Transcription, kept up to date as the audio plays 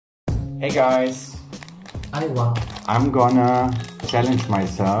Hey guys, Wow. I'm gonna challenge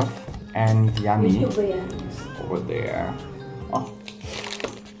myself and Yanni over there. Oh,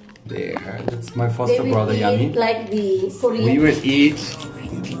 there. That's my foster brother Yanni. Like the Korean. We will eat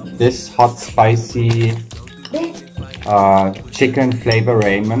this hot spicy chicken flavor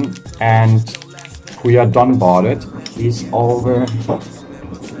ramen, and Kuya Don bought it. He's over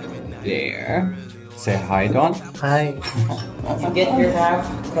there. Say hi, Don. Hi. You get your half,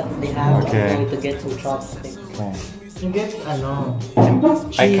 but the half Okay. I'm going to get some chopsticks. Okay. You get ano?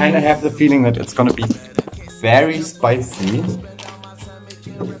 I kind of have the feeling that it's gonna be very spicy.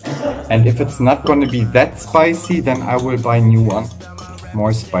 And if it's not gonna be that spicy, then I will buy new one.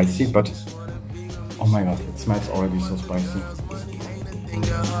 More spicy, but oh my god, it smells already so spicy.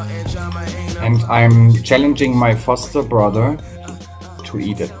 And I'm challenging my foster brother to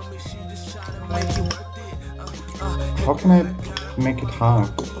eat it. How can I make it hard?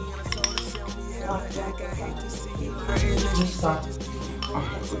 Just stop.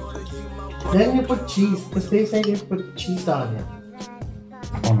 Then you put cheese, because they say you put cheese on it.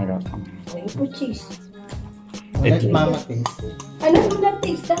 Oh my god. You put cheese. Let Mama taste it. I don't not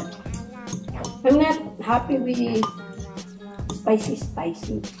taste that. I'm not happy with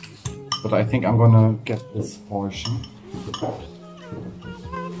spicy. But I think I'm gonna get this portion.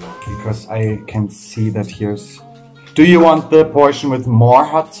 Because I can see that here's... Do you want the portion with more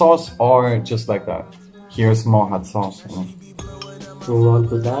hot sauce or just like that? Here's more hot sauce. You want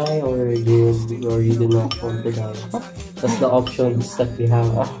to die or you do not want to die? That's the options that we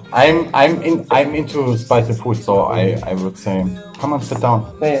have. I'm into spicy food, so I would say, come on, sit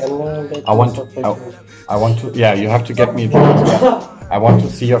down. Wait, I'm gonna get I want to. Yeah, you have to get me. I want to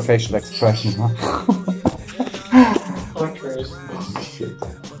see your facial expression. Huh? Shit.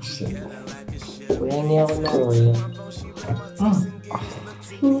 Kuya, hindi ako na-oil.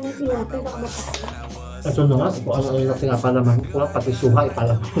 Ito na nga, kung ano yung pinapalaman ko, pati suha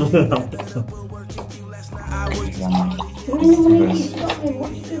ipalaman.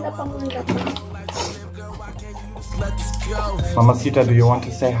 Mamacita, do you want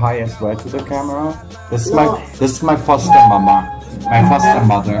to say hi as well to the camera? This is my foster mama, my foster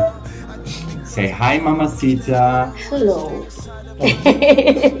mother. Say hi, Mamacita. Hello.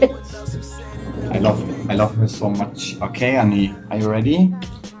 I love her so much. Okay, Annie, are you ready?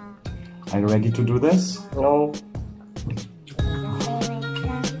 Are you ready to do this? No.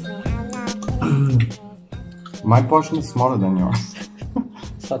 My portion is smaller than yours.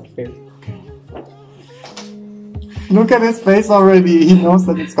 It's not fair. Look at his face already. He knows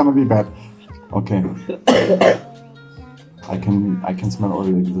that it's gonna be bad. Okay. I can smell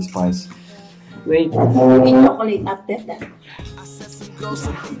already the spice. Wait. Eat chocolate after that.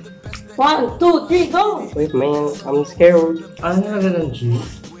 1, 2, 3, go! Wait, man. I'm scared. Ano nalagay ng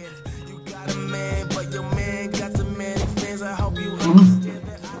cheese?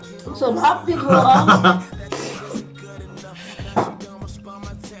 So happy bro.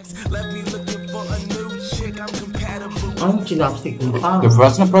 Ang chinapstick mo pa. The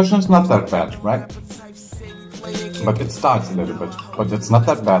first impression is not that bad, right? But it starts a little bit. But it's not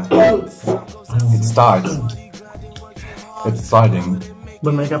that bad. It starts. It's starting.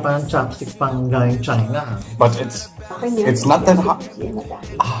 Bumili ka pa ng chopstick pang galing China. But it's not that hard.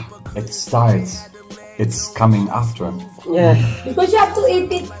 It starts. It's coming after. Yeah. Because you have to eat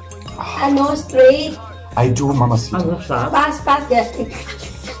it straight. I do, Mamacita. Ano siya? Fast, just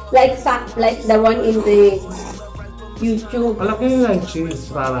like the one in the YouTube. Wala kayo ng cheese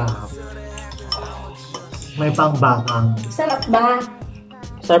para may pang-bakang. Sarap ba?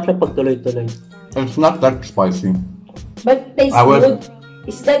 Sarap siya pag tuloy-tuloy. It's not that spicy. But tastes good.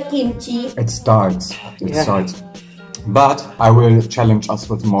 It's like kimchi. It starts. It Yeah. starts. But I will challenge us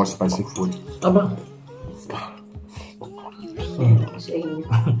with more spicy food. Aba.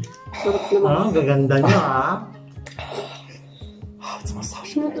 Sarap naman. Ah, gaganda niya It's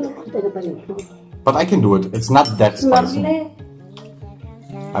massage. Lovely. But I can do it. It's not that spicy.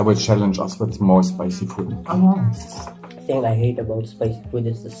 I will challenge us with more spicy food. The thing I hate about spicy food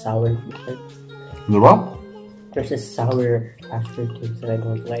is the sour food. The what? There's a sour aftertaste that I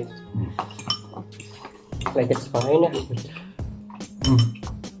don't like. Like it's fine.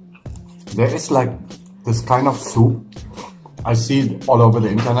 There is like this kind of soup. I see it all over the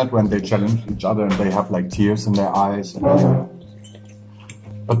internet when they challenge each other and they have like tears in their eyes.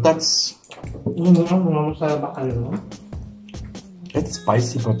 But that's... It's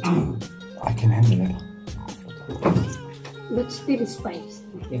spicy, but I can handle it. But still spicy.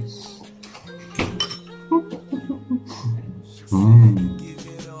 Yes.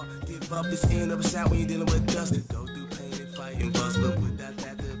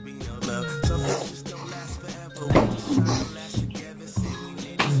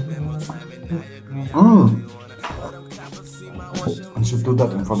 I should do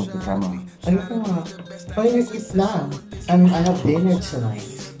that in front of the camera. Ayoko nga. Pwede eat lang. And I have dinner tonight.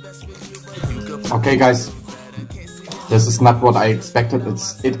 Okay, guys. This is not what I expected.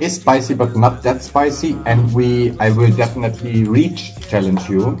 It is spicy, but not that spicy. And I will definitely challenge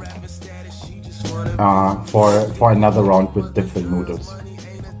you for another round with different noodles.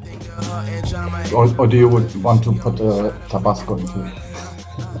 Or do you want to put Tabasco into it?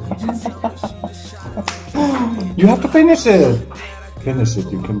 You have to finish it. Finish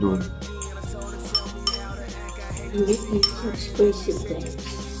it. You can do it.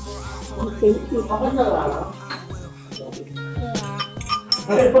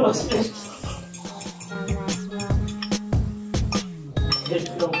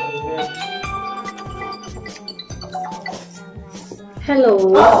 Hello.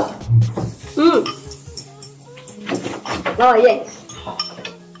 Oh, yes.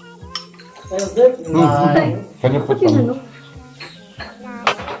 Can you put some?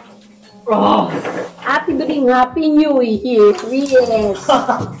 Happy during Happy New Year. Yes.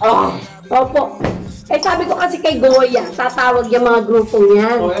 Opo. Eh sabi ko kasi kay Goya, tatawag yung mga grupong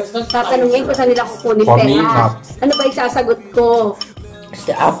yan. Tatanungin ko saan nila kukunin pera. Ano ba isasagot ko? It's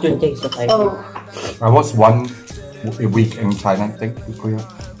the aftertaste of ice cream. I was 1 week in Thailand. Thank you, Kuya.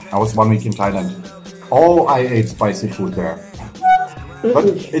 I was 1 week in Thailand. Oh, I ate spicy food there.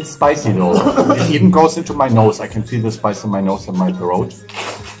 But it's spicy though. It even goes into my nose. I can feel the spice in my nose and my throat.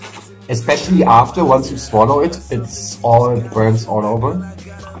 Especially once you swallow it, it burns all over.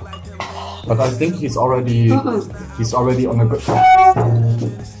 But I think he's already on a good.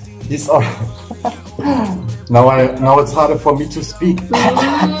 He's already. Now it's harder for me to speak.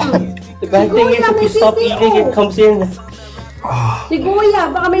 The bad thing is if you stop eating, it comes in. Si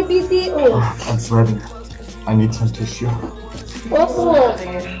Goya, baka may PTO. I'm sweating. I need some tissue. Opo.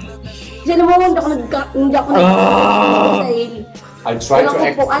 Kasi naman, hindi ako dahil. I try to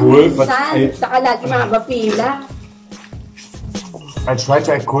act cool, but saka lagi mahaba pila. I try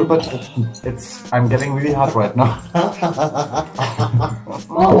to act cool, but I'm getting really hot right now.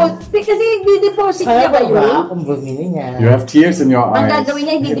 Oo, kasi di-deposit niya ba yun? Kung bumili niya. You have tears in your Ang eyes. gagawin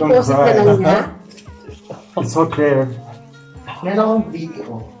niya, di-deposit na lang niya. It's okay. Meron akong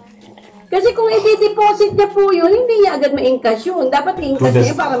video. Kasi kung i-deposit niya po yun, hindi niya agad ma-encash yun. Dapat i-encash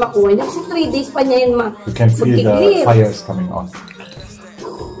niya para makuha niya. Kasi 3 days pa niya yun You can feel the fires coming on.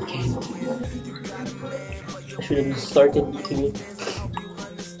 I should have started eating it.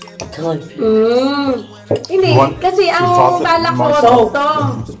 Hindi, kasi ang balak ko ito.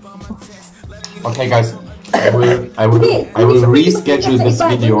 Okay guys, I will reschedule this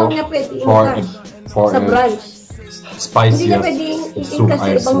video for sa brunch. Spicier soup,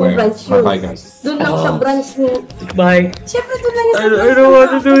 I swear. Bye guys. Doon lang sa brunch ni... Bye. Siyempre doon lang yung sa brunch. I don't want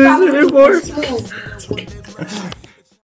to do this anymore.